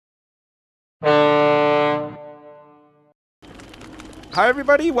Hi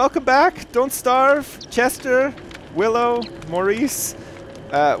everybody, welcome back. Don't starve. Chester, Willow, Maurice.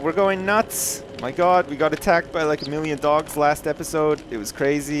 We're going nuts. My god, we got attacked by like 1 million dogs last episode. It was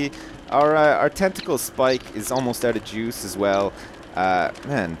crazy. Our tentacle spike is almost out of juice as well.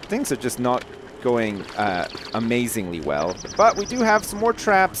 Man, things are just not going amazingly well. But we do have some more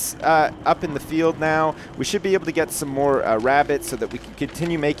traps up in the field now. We should be able to get some more rabbits so that we can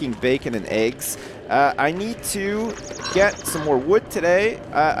continue making bacon and eggs. I need to get some more wood today.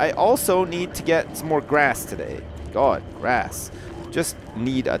 I also need to get some more grass today. God, grass. Just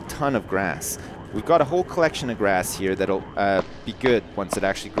need a ton of grass. We've got a whole collection of grass here that'll be good once it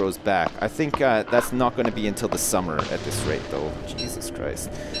actually grows back. I think that's not going to be until the summer at this rate, though. Jesus Christ.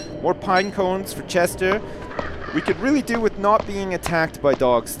 More pine cones for Chester. We could really do with not being attacked by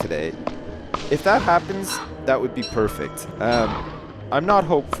dogs today. If that happens, that would be perfect. I'm not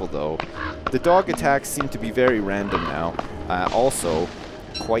hopeful, though. The dog attacks seem to be very random now. Also,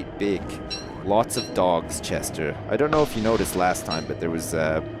 quite big. Lots of dogs, Chester. I don't know if you noticed last time, but there was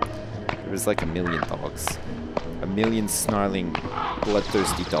like 1 million dogs. 1 million snarling,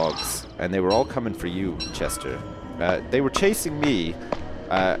 bloodthirsty dogs. And they were all coming for you, Chester. They were chasing me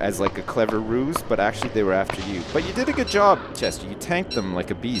as like a clever ruse, but actually they were after you. But you did a good job, Chester. You tanked them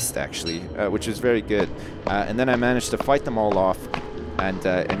like a beast, actually, which was very good. And then I managed to fight them all off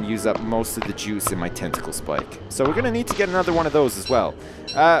and use up most of the juice in my tentacle spike. So we're going to need to get another one of those as well.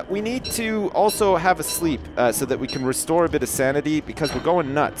 We need to also have a sleep so that we can restore a bit of sanity because we're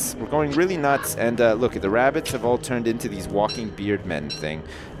going nuts. We're going really nuts. And look, the rabbits have all turned into these walking beard men thing,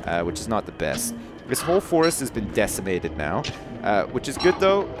 which is not the best. This whole forest has been decimated now, which is good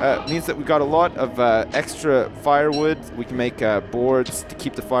though. It means that we got a lot of extra firewood. We can make boards to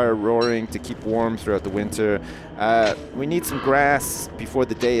keep the fire roaring, to keep warm throughout the winter. We need some grass before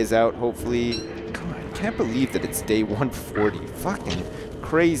the day is out, hopefully. God, I can't believe that it's day 140. Fucking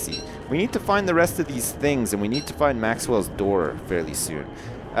crazy. We need to find the rest of these things, and we need to find Maxwell's door fairly soon.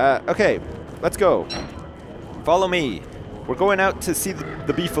 Okay, let's go. Follow me. We're going out to see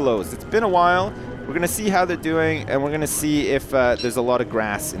the beefaloes. It's been a while. We're going to see how they're doing, and we're going to see if there's a lot of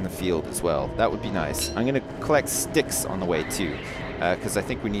grass in the field as well. That would be nice. I'm going to collect sticks on the way, too, because I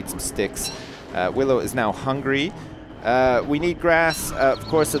think we need some sticks. Willow is now hungry. We need grass, of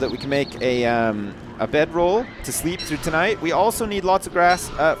course, so that we can make a bedroll to sleep through tonight. We also need lots of grass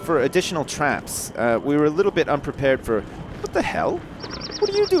for additional traps. We were a little bit unprepared for... What the hell? What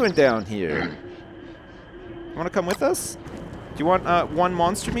are you doing down here? You want to come with us? Do you want one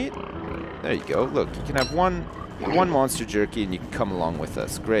monster meat? There you go. Look, you can have one monster jerky, and you can come along with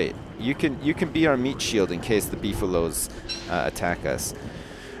us. Great. You can be our meat shield in case the beefaloes attack us.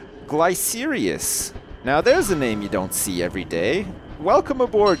 Glycerius. Now there's a name you don't see every day. Welcome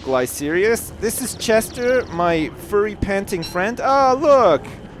aboard, Glycerius. This is Chester, my furry panting friend. Ah, look.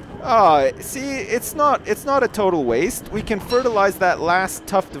 Ah, see, it's not a total waste. We can fertilize that last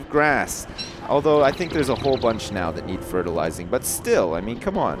tuft of grass. Although I think there's a whole bunch now that need fertilizing. But still, I mean,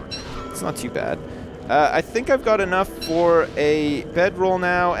 come on. It's not too bad. I think I've got enough for a bedroll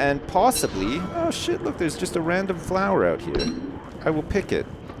now, and possibly... Oh shit, look, there's just a random flower out here. I will pick it.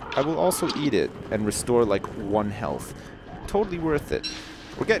 I will also eat it and restore like 1 health. Totally worth it.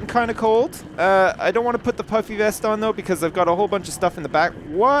 We're getting kind of cold. I don't want to put the puffy vest on though because I've got a whole bunch of stuff in the back.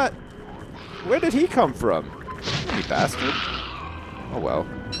 What? Where did he come from? You bastard. Oh well.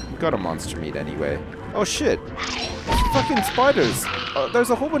 We got a monster meat anyway. Oh shit. Fucking spiders. There's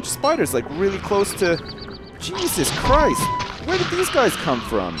a whole bunch of spiders like really close to... Jesus Christ. Where did these guys come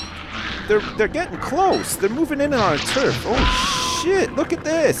from? They're getting close. They're moving in on our turf. Oh shit. Look at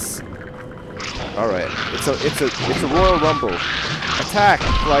this. Alright. It's a Royal Rumble. Attack,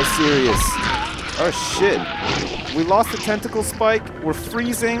 Glycerius. Oh shit. We lost the tentacle spike. We're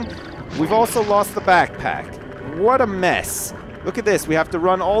freezing. We've also lost the backpack. What a mess. Look at this. We have to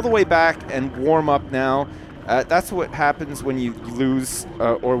run all the way back and warm up now. That's what happens when you lose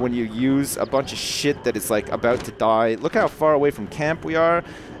or when you use a bunch of shit that is like about to die. Look how far away from camp we are.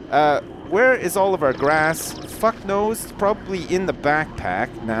 Where is all of our grass? Fuck knows. It's probably in the backpack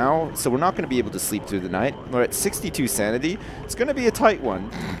now, so we're not going to be able to sleep through the night. We're at 62 sanity. It's going to be a tight one.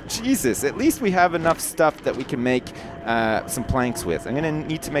 Jesus, at least we have enough stuff that we can make some planks with. I'm going to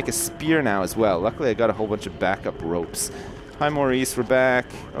need to make a spear now as well. Luckily, I got a whole bunch of backup ropes. Hi, Maurice. We're back.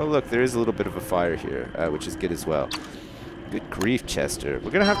 Oh, look, there is a little bit of a fire here, which is good as well. Good grief, Chester.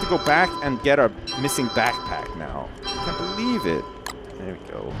 We're going to have to go back and get our missing backpack now. I can't believe it. There we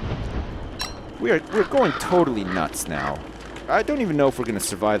go. We're going totally nuts now. I don't even know if we're going to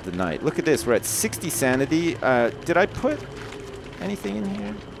survive the night. Look at this. We're at 60 sanity. Did I put anything in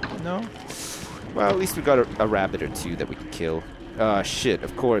here? No? Well, at least we got a rabbit or two that we can kill. Shit,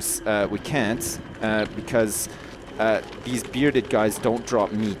 of course, we can't, because these bearded guys don't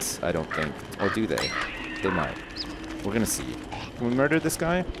drop meat, I don't think. Or do they? They might. We're gonna see. Can we murder this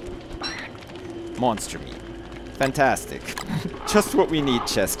guy? Monster meat. Fantastic. Just what we need,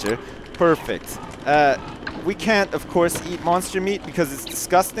 Chester. Perfect. We can't, of course, eat monster meat because it's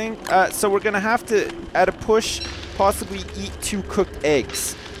disgusting. So we're gonna have to, at a push, possibly eat 2 cooked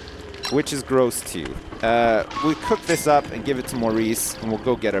eggs, which is gross too. We'll cook this up and give it to Maurice, and we'll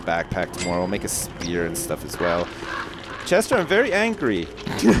go get our backpack tomorrow. We'll make a spear and stuff as well. Chester, I'm very angry.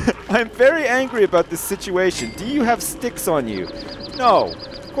 I'm very angry about this situation. Do you have sticks on you? No,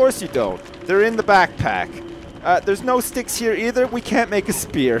 of course you don't. They're in the backpack. There's no sticks here either. We can't make a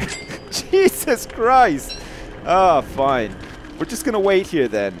spear. Jesus Christ. Oh, fine. We're just going to wait here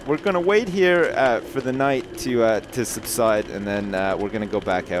then. We're going to wait here for the night to subside, and then we're going to go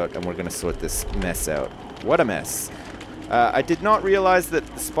back out and we're going to sort this mess out. What a mess. I did not realize that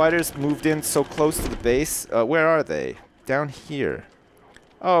the spiders moved in so close to the base. Where are they? Down here.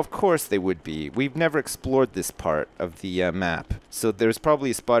 Oh, of course they would be. We've never explored this part of the map. So there's probably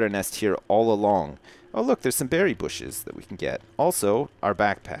a spider nest here all along. Oh, look, there's some berry bushes that we can get. Also, our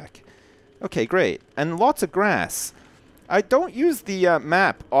backpack. Okay, great. And lots of grass. I don't use the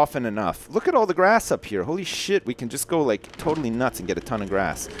map often enough. Look at all the grass up here. Holy shit, we can just go like totally nuts and get a ton of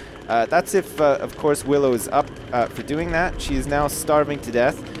grass. That's if, of course, Willow is up for doing that. She is now starving to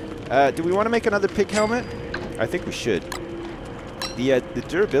death. Do we want to make another pig helmet? I think we should. The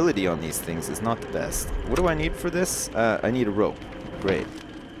durability on these things is not the best. What do I need for this? I need a rope. Great.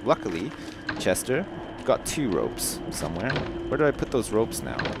 Luckily, Chester got 2 ropes somewhere. Where do I put those ropes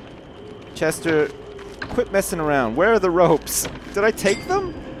now? Chester, quit messing around. Where are the ropes? Did I take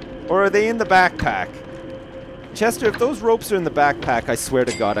them? Or are they in the backpack? Chester, if those ropes are in the backpack, I swear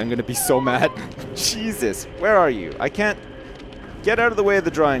to God, I'm going to be so mad. Jesus, where are you? I can't... Get out of the way of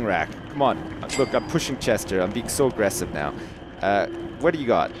the drying rack. Come on. Look, I'm pushing Chester. I'm being so aggressive now. What do you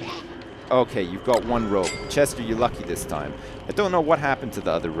got? Okay, you've got 1 rope. Chester, you're lucky this time. I don't know what happened to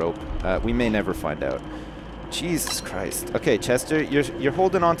the other rope. We may never find out. Jesus Christ. Okay, Chester, you're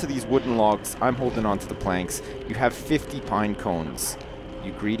holding on to these wooden logs. I'm holding on to the planks. You have 50 pine cones.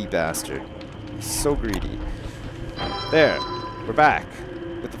 You greedy bastard. So greedy. There. We're back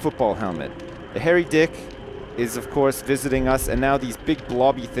with the football helmet. The hairy dick is, of course, visiting us, and now these big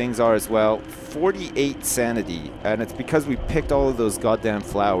blobby things are as well. 48 sanity, and it's because we picked all of those goddamn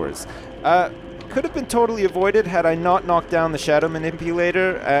flowers. Could have been totally avoided had I not knocked down the shadow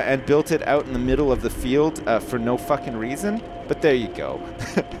manipulator and built it out in the middle of the field for no fucking reason. But there you go.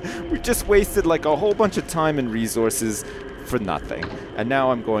 We just wasted like a whole bunch of time and resources for nothing. And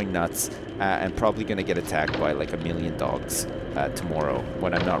now I'm going nuts and probably going to get attacked by like 1,000,000 dogs tomorrow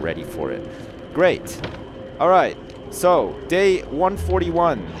when I'm not ready for it. Great. All right. So, day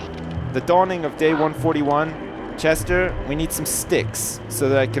 141. The dawning of day 141. Chester, we need some sticks so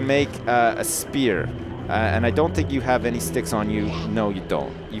that I can make a spear. And I don't think you have any sticks on you. No, you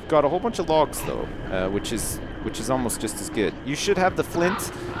don't. You've got a whole bunch of logs, though, which is almost just as good. You should have the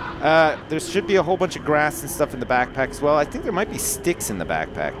flint. There should be a whole bunch of grass and stuff in the backpack as well. I think there might be sticks in the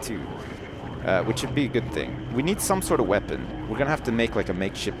backpack, too, which would be a good thing. We need some sort of weapon. We're going to have to make, like, a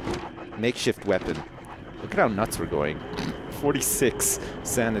makeshift weapon. Look at how nuts we're going. 46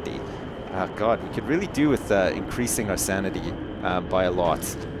 sanity. God, we could really do with increasing our sanity by a lot,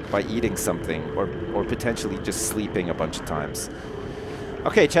 by eating something, or potentially just sleeping a bunch of times.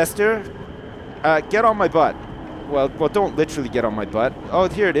 Okay, Chester, get on my butt. Well, don't literally get on my butt. Oh,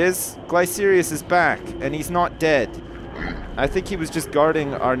 here it is. Glycerius is back, and he's not dead. I think he was just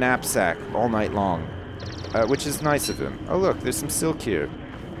guarding our knapsack all night long, which is nice of him. Oh, look, there's some silk here.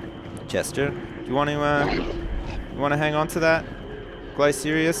 Chester, do you want to hang on to that,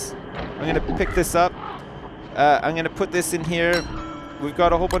 Glycerius? I'm going to pick this up. I'm going to put this in here. We've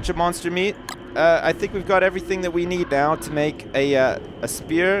got a whole bunch of monster meat. I think we've got everything that we need now to make a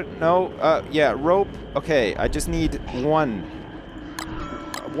spear. No, yeah, rope. Okay, I just need one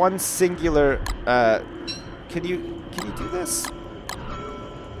singular. Can you do this?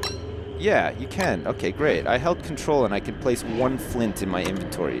 Yeah, you can. Okay, great. I held control and I can place 1 flint in my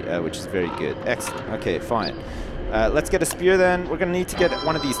inventory, which is very good. Excellent. Okay, fine. Let's get a spear then. We're going to need to get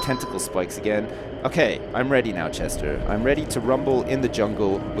one of these tentacle spikes again. Okay, I'm ready now, Chester. I'm ready to rumble in the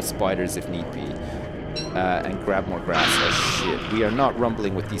jungle with spiders if need be. And grab more grass. Oh shit, we are not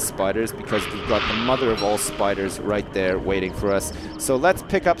rumbling with these spiders because we've got the mother of all spiders right there waiting for us. So let's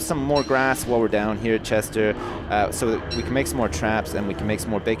pick up some more grass while we're down here, Chester, so that we can make some more traps and we can make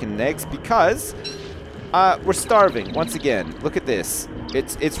some more bacon and eggs, because We're starving once again. Look at this.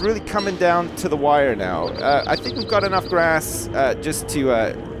 It's really coming down to the wire now. I think we've got enough grass just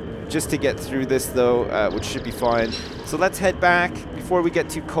to get through this though, which should be fine. So let's head back before we get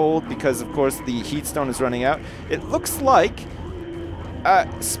too cold because of course the heat stone is running out. It looks like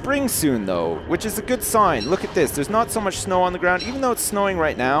spring soon though, which is a good sign. Look at this. There's not so much snow on the ground. Even though it's snowing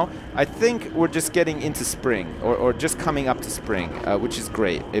right now, I think we're just getting into spring or just coming up to spring, which is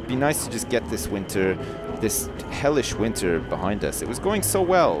great. It'd be nice to just get this winter, this hellish winter behind us. It was going so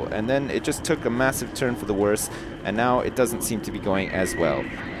well and then it just took a massive turn for the worse and now it doesn't seem to be going as well.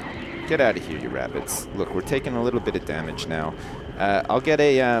 Get out of here, you rabbits. Look, we're taking a little bit of damage now. I'll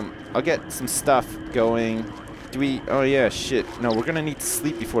get some stuff going. Do we... Oh, yeah, shit. No, we're going to need to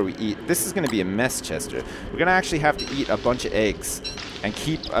sleep before we eat. This is going to be a mess, Chester. We're going to actually have to eat a bunch of eggs and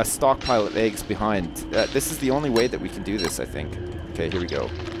keep a stockpile of eggs behind. This is the only way that we can do this, I think. Okay, here we go.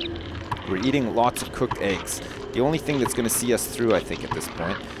 We're eating lots of cooked eggs. The only thing that's going to see us through, I think, at this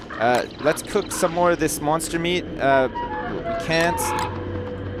point. Let's cook some more of this monster meat. We can't.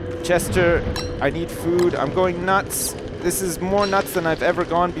 Chester, I need food. I'm going nuts. This is more nuts than I've ever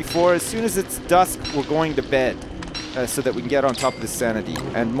gone before. As soon as it's dusk, we're going to bed so that we can get on top of the sanity.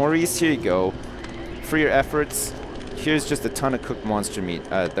 And Maurice, here you go. For your efforts, here's just a ton of cooked monster meat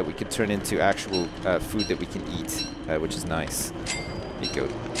that we could turn into actual food that we can eat, which is nice. Here you go.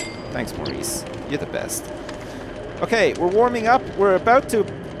 Thanks, Maurice. You're the best. Okay, we're warming up. We're about to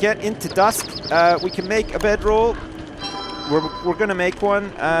get into dusk. We can make a bedroll. We're going to make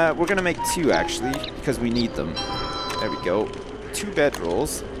one. We're going to make two, actually, because we need them. There we go. 2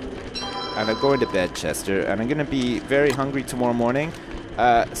 bedrolls. And I'm going to bed, Chester. And I'm going to be very hungry tomorrow morning.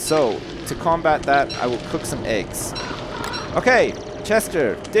 So, to combat that, I will cook some eggs. Okay,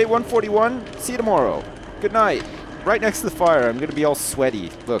 Chester, day 141. See you tomorrow. Good night. Right next to the fire. I'm going to be all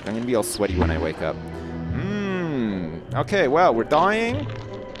sweaty. Look, I'm going to be all sweaty when I wake up. Okay, well, we're dying.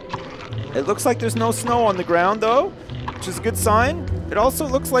 It looks like there's no snow on the ground, though, which is a good sign. It also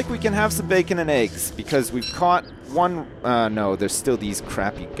looks like we can have some bacon and eggs because we've caught one... no, there's still these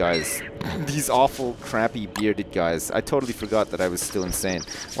crappy guys. These awful, crappy, bearded guys. I totally forgot that I was still insane.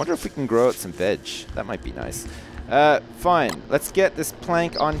 Wonder if we can grow out some veg. That might be nice. Fine. Let's get this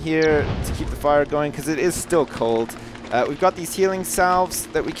plank on here to keep the fire going because it is still cold. We've got these healing salves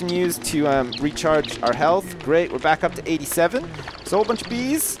that we can use to recharge our health. Great, we're back up to 87. So a whole bunch of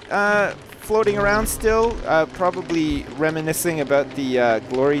bees floating around still, probably reminiscing about the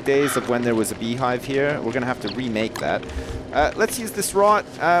glory days of when there was a beehive here. We're going to have to remake that. Let's use this rot.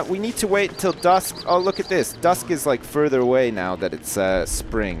 We need to wait until dusk. Oh, look at this. Dusk is like further away now that it's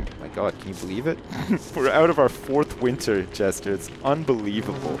spring. My God, can you believe it? We're out of our 4th winter, Chester. It's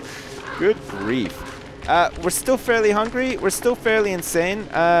unbelievable. Good grief. We're still fairly hungry. We're still fairly insane.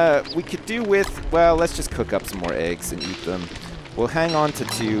 We could do with, well, let's just cook up some more eggs and eat them. We'll hang on to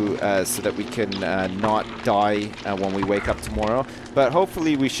 2 so that we can not die when we wake up tomorrow. But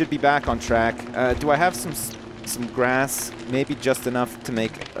hopefully we should be back on track. Do I have some grass? Maybe just enough to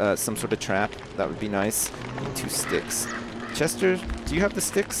make some sort of trap. That would be nice. 2 sticks. Chester, do you have the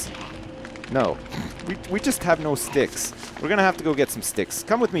sticks? No. We just have no sticks. We're going to have to go get some sticks.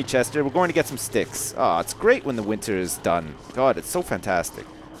 Come with me, Chester. We're going to get some sticks. Oh, it's great when the winter is done. God, it's so fantastic.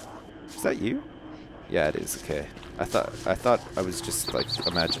 Is that you? Yeah, it is. Okay. I thought I was just like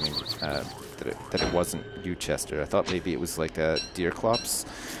imagining that it wasn't you, Chester. I thought maybe it was like a deer clops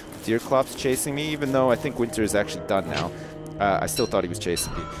chasing me, even though I think winter is actually done now. I still thought he was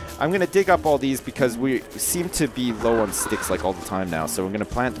chasing me. I'm going to dig up all these because we seem to be low on sticks like all the time now. So we're going to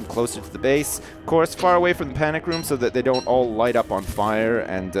plant them closer to the base. Of course, far away from the panic room so that they don't all light up on fire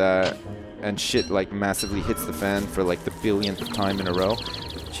and shit like massively hits the fan for like the billionth time in a row.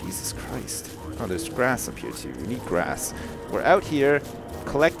 Jesus Christ. Oh, there's grass up here too. We need grass. We're out here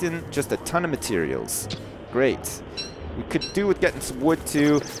collecting just a ton of materials. Great. We could do with getting some wood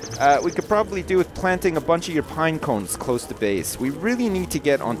too. We could probably do with planting a bunch of your pine cones close to base. We really need to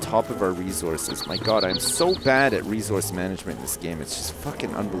get on top of our resources. My God, I'm so bad at resource management in this game. It's just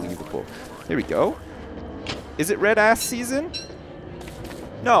fucking unbelievable. There we go. Is it red ass season?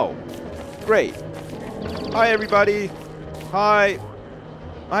 No. Great. Hi, everybody. Hi.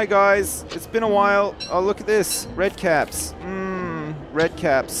 Hi, guys. It's been a while. Oh, look at this. Red caps. Red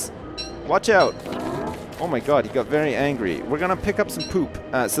caps. Watch out. Oh my God, he got very angry. We're gonna pick up some poop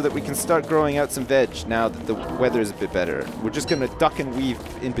so that we can start growing out some veg now that the weather is a bit better. We're just gonna duck and weave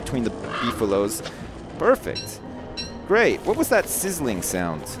in between the beefaloes. Perfect. Great. What was that sizzling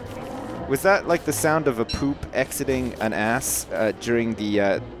sound? Was that like the sound of a poop exiting an ass during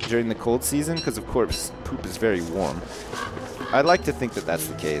the cold season? Because of course poop is very warm. I'd like to think that that's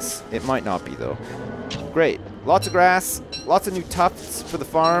the case. It might not be, though. Great. Lots of grass, lots of new tufts for the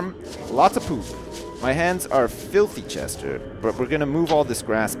farm, lots of poop. My hands are filthy, Chester, but we're going to move all this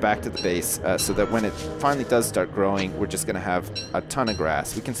grass back to the base so that when it finally does start growing, we're just going to have a ton of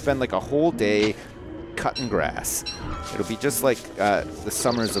grass. We can spend like a whole day cutting grass. It'll be just like the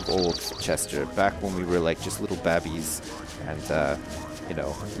summers of old, Chester, back when we were like just little babbies and, you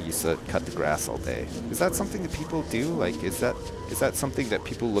know, we used to cut the grass all day. Is that something that people do? Like, is that something that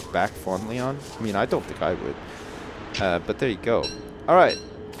people look back fondly on? I mean, I don't think I would. But there you go. All right.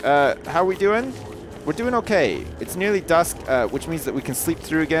 How are we doing? We're doing okay. It's nearly dusk, which means that we can sleep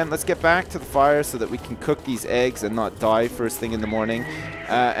through again. Let's get back to the fire so that we can cook these eggs and not die first thing in the morning.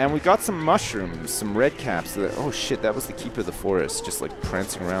 And we got some mushrooms, some red caps. Oh shit, that was the keeper of the forest, just like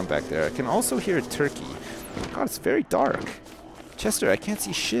prancing around back there. I can also hear a turkey. God, it's very dark. Chester, I can't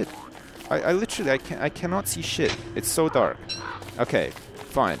see shit. I literally, I cannot see shit. It's so dark. Okay,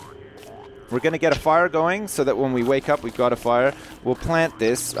 fine. We're going to get a fire going so that when we wake up, we've got a fire. We'll plant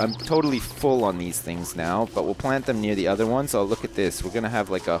this. I'm totally full on these things now, but we'll plant them near the other ones. Oh, look at this. We're going to have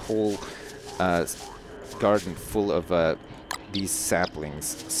like a whole garden full of these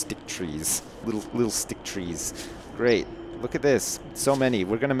saplings, stick trees, little stick trees. Great. Look at this. So many.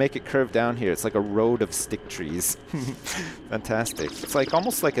 We're going to make it curve down here. It's like a road of stick trees. Fantastic. It's like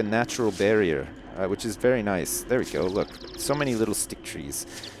almost like a natural barrier, which is very nice. There we go. Look. So many little stick trees.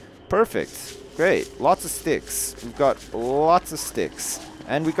 Perfect. Great. Lots of sticks. We've got lots of sticks.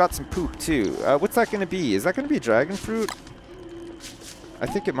 And we got some poop, too. What's that going to be? Is that going to be a dragon fruit? I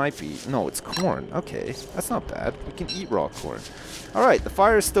think it might be. No, it's corn. Okay. That's not bad. We can eat raw corn. All right. The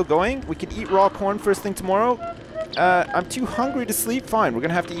fire is still going. We can eat raw corn first thing tomorrow. I'm too hungry to sleep. Fine. We're going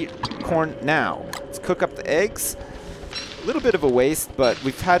to have to eat corn now. Let's cook up the eggs. A little bit of a waste, but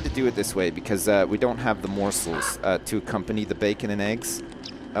we've had to do it this way because we don't have the morsels to accompany the bacon and eggs.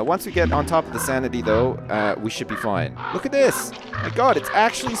 Once we get on top of the sanity, though, we should be fine. Look at this. My God, it's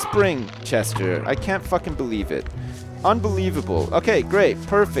actually spring, Chester. I can't fucking believe it. Unbelievable. Okay, great.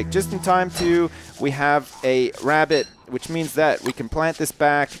 Perfect. Just in time, too. We have a rabbit, which means that we can plant this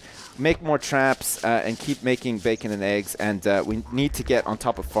back, make more traps, and keep making bacon and eggs. And we need to get on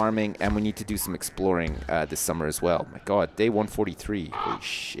top of farming, and we need to do some exploring this summer as well. My God, day 143. Holy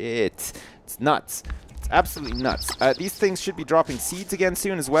shit. It's nuts. Absolutely nuts. These things should be dropping seeds again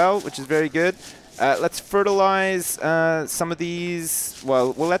soon as well, which is very good. Let's fertilize some of these.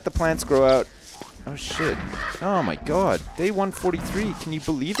 Well, we'll let the plants grow out. Oh, shit. Oh, my God. Day 143. Can you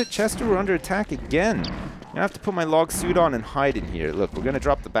believe it, Chester? We're under attack again. I'm going to have to put my log suit on and hide in here. Look, we're going to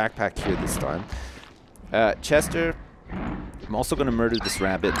drop the backpack here this time. Chester, I'm also going to murder this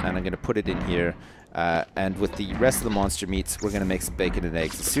rabbit, and I'm going to put it in here. And with the rest of the monster meats, we're going to make some bacon and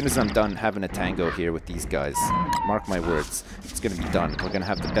eggs. As soon as I'm done having a tango here with these guys, mark my words, it's going to be done. We're going to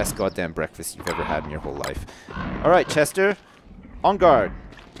have the best goddamn breakfast you've ever had in your whole life. All right, Chester, on guard.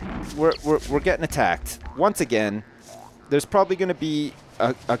 We're getting attacked. Once again, there's probably going to be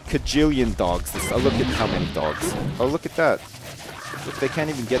a cajillion dogs. Oh, look at how many dogs. Oh, look at that. Look, they can't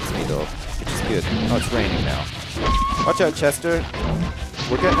even get to me, though, which is good. Oh, it's raining now. Watch out, Chester.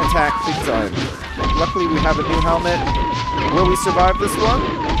 We're getting attacked big time. Luckily, we have a new helmet. Will we survive this one?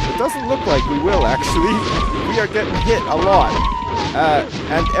 It doesn't look like we will, actually. We are getting hit a lot.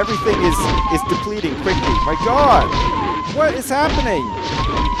 And everything is depleting quickly. My God! What is happening?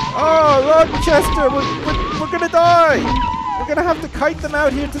 Oh, look, Chester! We're gonna die! We're gonna have to kite them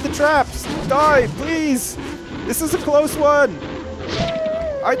out here to the traps. Die, please! This is a close one!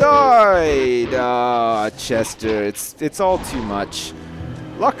 I died! Ah, Chester, it's all too much.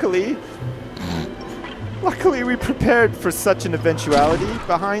 Luckily, we prepared for such an eventuality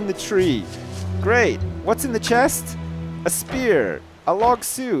behind the tree. Great. What's in the chest? A spear, a log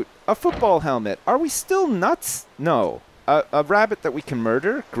suit, a football helmet. Are we still nuts? No. A rabbit that we can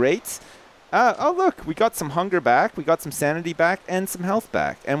murder. Great. Oh, look. We got some hunger back. We got some sanity back and some health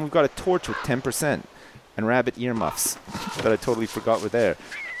back. And we've got a torch with 10%. And rabbit earmuffs that I totally forgot were there.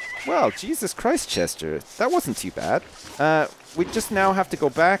 Well, Jesus Christ, Chester. That wasn't too bad. We just now have to go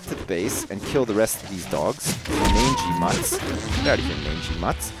back to the base and kill the rest of these dogs. Mangy mutts. Get out of here, mangy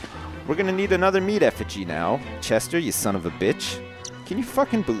mutts. We're going to need another meat effigy now. Chester, you son of a bitch. Can you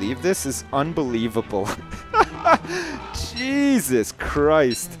fucking believe this? This is unbelievable. Jesus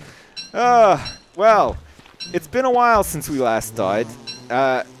Christ. Well, it's been a while since we last died.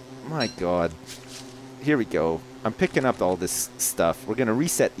 My God. Here we go. I'm picking up all this stuff. We're going to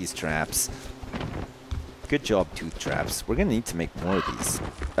reset these traps. Good job, tooth traps. We're going to need to make more of these.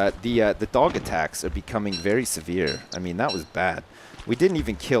 The dog attacks are becoming very severe. I mean, that was bad. We didn't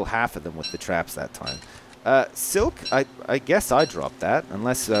even kill half of them with the traps that time. Silk, I guess I dropped that,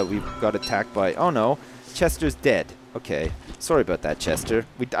 unless we got attacked by... Oh no, Chester's dead. Okay, sorry about that, Chester.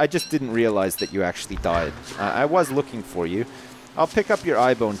 I just didn't realize that you actually died. I was looking for you. I'll pick up your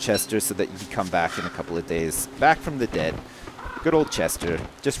eye bone, Chester, so that you can come back in a couple of days. Back from the dead. Good old Chester.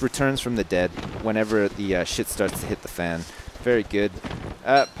 Just returns from the dead whenever the shit starts to hit the fan. Very good.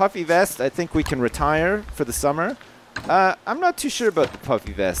 Puffy Vest, I think we can retire for the summer. I'm not too sure about the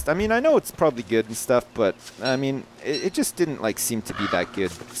Puffy Vest. I mean, I know it's probably good and stuff, but, I mean, it just didn't, like, seem to be that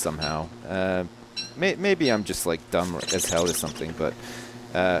good somehow. Maybe I'm just, like, dumb as hell or something, but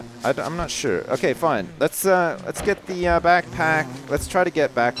I'm not sure. Okay, fine. Let's get the backpack. Let's try to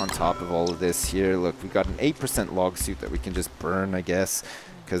get back on top of all of this here. Look, we got an 8% log suit that we can just burn, I guess,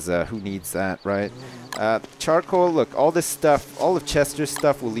 because who needs that, right? Charcoal, look, all this stuff, all of Chester's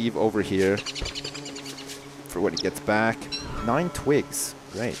stuff we'll leave over here for when he gets back. 9 twigs,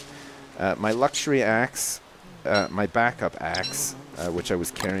 great. My luxury axe, my backup axe, which I was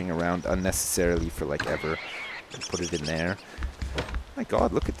carrying around unnecessarily for like ever. Put it in there. My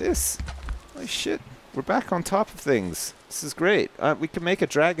god, look at this. Holy shit, we're back on top of things. This is great. We can make a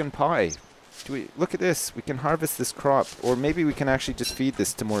dragon pie. Look at this, we can harvest this crop, or maybe we can actually just feed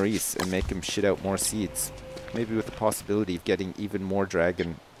this to Maurice and make him shit out more seeds. Maybe with the possibility of getting even more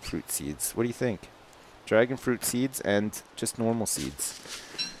dragon fruit seeds. What do you think? Dragon fruit seeds and just normal seeds.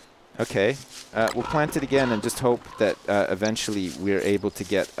 Okay, we'll plant it again and just hope that eventually we're able to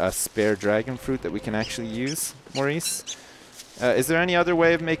get a spare dragon fruit that we can actually use, Maurice. Is there any other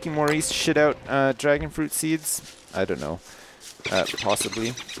way of making Maurice shit out dragon fruit seeds? I don't know.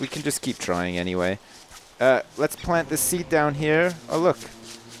 Possibly. We can just keep trying anyway. Let's plant this seed down here. Oh, look.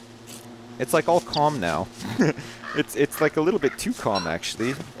 It's like all calm now. It's like a little bit too calm,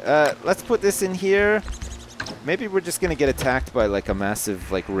 actually. Let's put this in here. Maybe we're just gonna get attacked by like a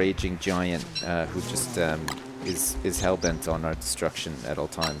massive, like, raging giant who just is hell-bent on our destruction at all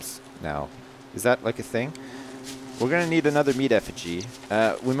times now. Is that like a thing? We're gonna need another meat effigy.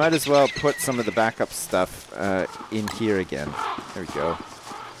 We might as well put some of the backup stuff in here again. There we go.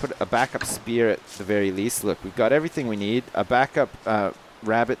 Put a backup spear at the very least. Look, we've got everything we need. A backup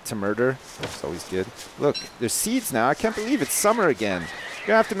rabbit to murder. That's always good. Look, there's seeds now. I can't believe it's summer again. We're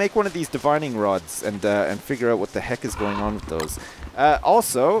gonna have to make one of these divining rods and figure out what the heck is going on with those.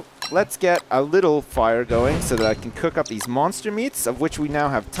 Also, let's get a little fire going so that I can cook up these monster meats, of which we now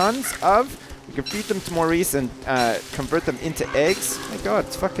have tons of. We can feed them to Maurice and convert them into eggs. My god,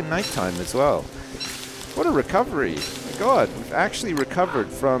 it's fucking nighttime as well. What a recovery. My god, we've actually recovered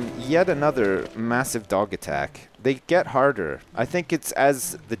from yet another massive dog attack. They get harder. I think it's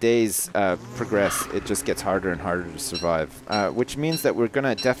as the days progress, it just gets harder and harder to survive. Which means that we're going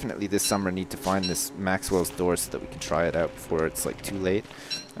to definitely this summer need to find this Maxwell's door so that we can try it out before it's like too late.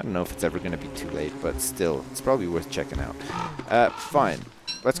 I don't know if it's ever going to be too late, but still, it's probably worth checking out. Fine.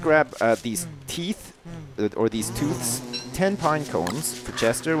 Let's grab these teeth, or these tooths. 10 pine cones for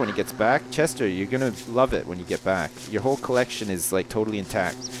Chester when he gets back. Chester, you're going to love it when you get back. Your whole collection is like totally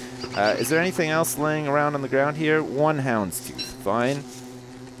intact. Is there anything else laying around on the ground here? 1 houndstooth. Fine.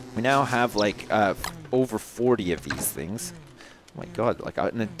 We now have like over 40 of these things. Oh my god, like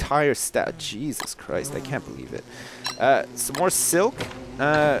an entire stack. Jesus Christ, I can't believe it. Some more silk.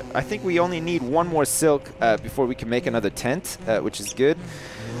 I think we only need 1 more silk before we can make another tent, which is good.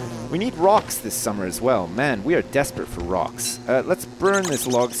 We need rocks this summer as well. Man, we are desperate for rocks. Let's burn this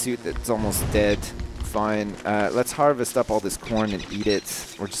log suit that's almost dead. Fine. Let's harvest up all this corn and eat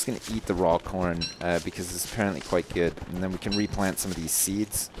it. We're just going to eat the raw corn because it's apparently quite good. And then we can replant some of these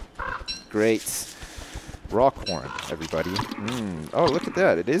seeds. Great. Raw corn, everybody. Oh, look at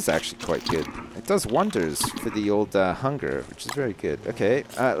that. It is actually quite good. It does wonders for the old hunger, which is very good. Okay,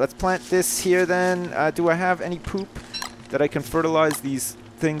 let's plant this here then. Do I have any poop that I can fertilize these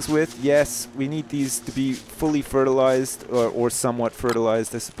things with? Yes, we need these to be fully fertilized or somewhat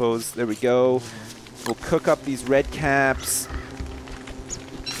fertilized, I suppose. There we go. We'll cook up these red caps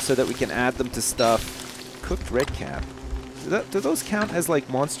so that we can add them to stuff. Cooked red cap. Do those count as like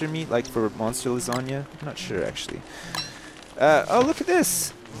monster meat, like for monster lasagna? I'm not sure actually. Oh, look at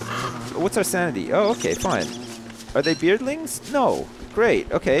this. What's our sanity? Oh, okay, fine. Are they beardlings? No.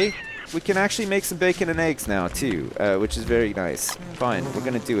 Great. Okay. We can actually make some bacon and eggs now too, which is very nice. Fine. We're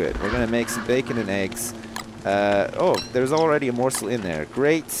gonna do it. We're gonna make some bacon and eggs. Oh, there's already a morsel in there.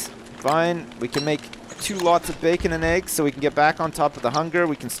 Great. Fine. We can make 2 lots of bacon and eggs so we can get back on top of the hunger.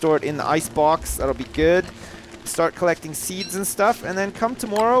 We can store it in the ice box. That'll be good. start collecting seeds and stuff, and then come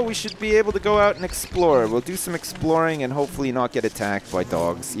tomorrow we should be able to go out and explore. We'll do some exploring and hopefully not get attacked by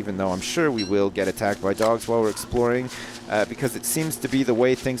dogs, even though I'm sure we will get attacked by dogs while we're exploring, because it seems to be the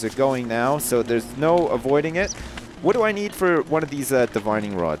way things are going now, so there's no avoiding it. What do I need for one of these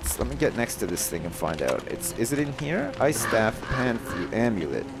divining rods? Let me get next to this thing and find out. Is it in here? Ice staff, pan flute,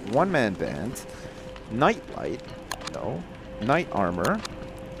 amulet, one-man band, night light, no, night armor,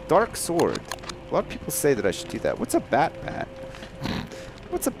 dark sword. A lot of people say that I should do that. What's a bat?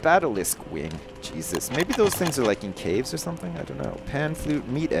 What's a basilisk wing? Jesus, maybe those things are like in caves or something? I don't know. Pan flute,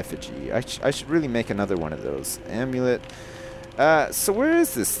 meat effigy. I should really make another one of those. Amulet. So where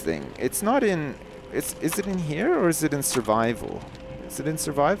is this thing? It's not in... Is it in here or is it in survival? Is it in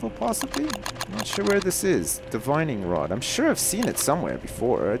survival possibly? I'm not sure where this is. Divining rod. I'm sure I've seen it somewhere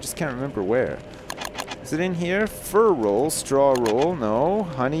before. I just can't remember where. Is it in here? Fur roll, straw roll, no.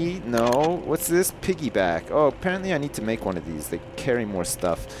 Honey, no. What's this? Piggyback. Oh, apparently I need to make one of these. They carry more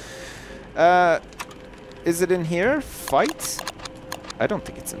stuff. Is it in here? Fight? I don't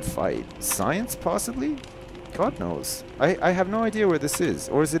think it's in fight. Science possibly? God knows. I have no idea where this is.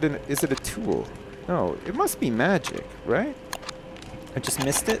 Or is it a tool? No, it must be magic, right? I just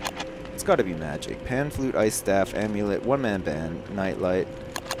missed it? It's gotta be magic. Pan flute, ice staff, amulet, one-man band, nightlight.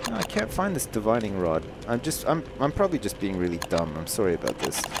 No, I can't find this divining rod. I'm probably just being really dumb. I'm sorry about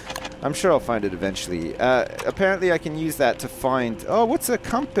this. I'm sure I'll find it eventually. Apparently I can use that to find... Oh, what's a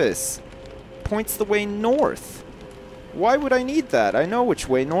compass? Points the way north. Why would I need that? I know which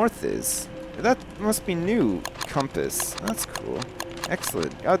way north is. That must be new. Compass. That's cool.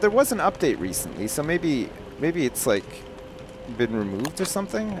 Excellent. There was an update recently, so maybe it's like been removed or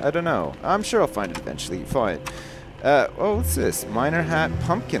something? I don't know. I'm sure I'll find it eventually. Fine. Oh, what's this? Miner hat,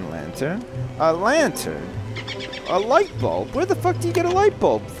 pumpkin lantern. A lantern? A light bulb? Where the fuck do you get a light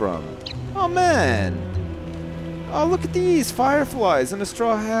bulb from? Oh, man. Oh, look at these. Fireflies and a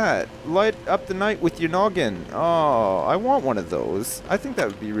straw hat. Light up the night with your noggin. Oh, I want one of those. I think that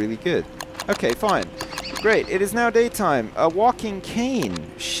would be really good. Okay, fine. Great. It is now daytime. A walking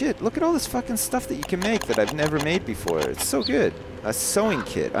cane. Shit, look at all this fucking stuff that you can make that I've never made before. It's so good. A sewing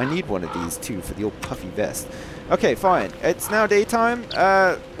kit. I need one of these, too, for the old puffy vest. Okay, fine. It's now daytime.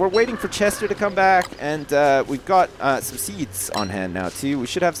 We're waiting for Chester to come back, and we've got some seeds on hand now, too. We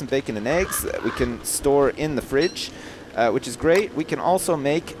should have some bacon and eggs that we can store in the fridge, which is great. We can also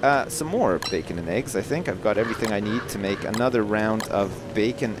make some more bacon and eggs, I think. I've got everything I need to make another round of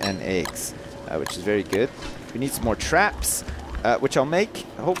bacon and eggs, which is very good. We need some more traps, which I'll make,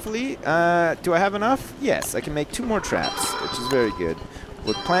 hopefully. Do I have enough? Yes, I can make 2 more traps, which is very good.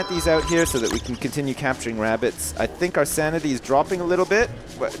 We'll plant these out here so that we can continue capturing rabbits. I think our sanity is dropping a little bit,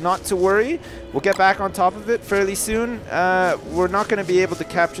 but not to worry. We'll get back on top of it fairly soon. We're not going to be able to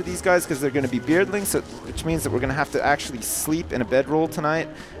capture these guys because they're going to be beardlings, which means that we're going to have to actually sleep in a bedroll tonight.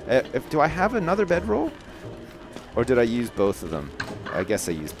 Do I have another bedroll? Or did I use both of them? I guess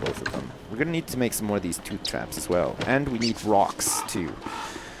I used both of them. We're going to need to make some more of these tooth traps as well. And we need rocks, too.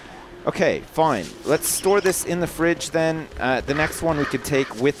 Okay, fine. Let's store this in the fridge then. The next one we could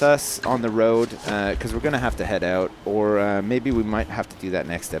take with us on the road, because we're going to have to head out. Or maybe we might have to do that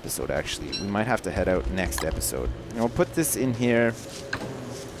next episode, actually. We might have to head out next episode. And we'll put this in here.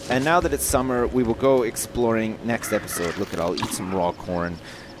 And now that it's summer, we will go exploring next episode. Look at, I'll eat some raw corn.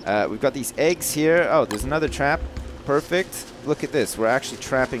 We've got these eggs here. Oh, there's another trap. Perfect. Look at this. We're actually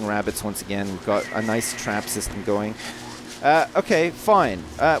trapping rabbits once again. We've got a nice trap system going. Okay, fine.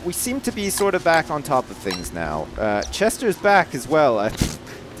 We seem to be sort of back on top of things now. Chester's back as well. I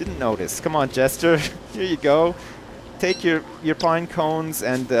didn't notice. Come on, Chester. Here you go. Take your pine cones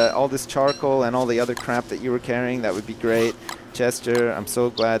and all this charcoal and all the other crap that you were carrying. That would be great. Chester, I'm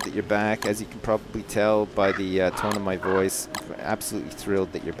so glad that you're back. As you can probably tell by the tone of my voice, I'm absolutely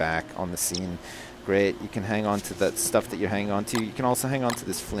thrilled that you're back on the scene. Great. You can hang on to that stuff that you're hanging on to. You can also hang on to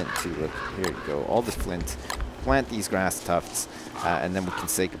this flint, too. Look, here you go. All this flint. Plant these grass tufts, and then we can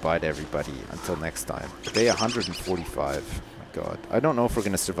say goodbye to everybody until next time. Day 145. My God. I don't know if we're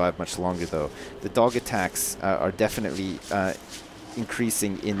going to survive much longer, though. The dog attacks are definitely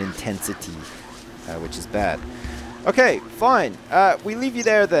increasing in intensity, which is bad. Okay, fine. We leave you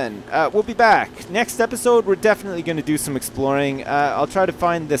there then. We'll be back. Next episode, we're definitely going to do some exploring. I'll try to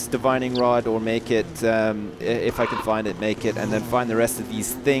find this divining rod or make it, if I can find it, make it, and then find the rest of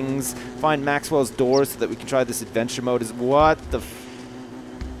these things. Find Maxwell's door so that we can try this adventure mode. What the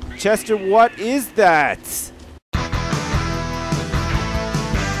Chester, what is that?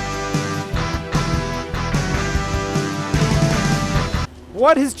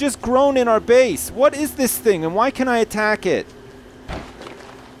 What has just grown in our base? What is this thing, and why can I attack it?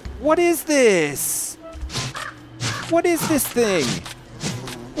 What is this? What is this thing?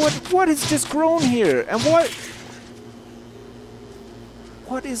 What has just grown here? And what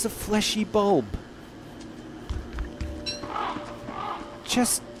is a fleshy bulb?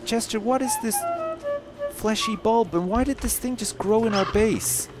 Chester, what is this fleshy bulb, and why did this thing just grow in our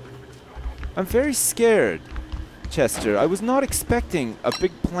base? I'm very scared, Chester. I was not expecting a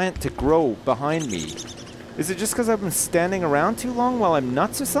big plant to grow behind me. Is it just because I've been standing around too long while I'm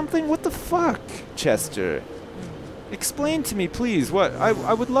nuts or something? What the fuck, Chester? Explain to me, please. What?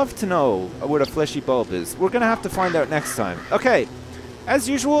 I would love to know what a fleshy bulb is. We're gonna have to find out next time. Okay, as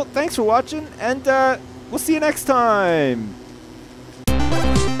usual, thanks for watching, and we'll see you next time.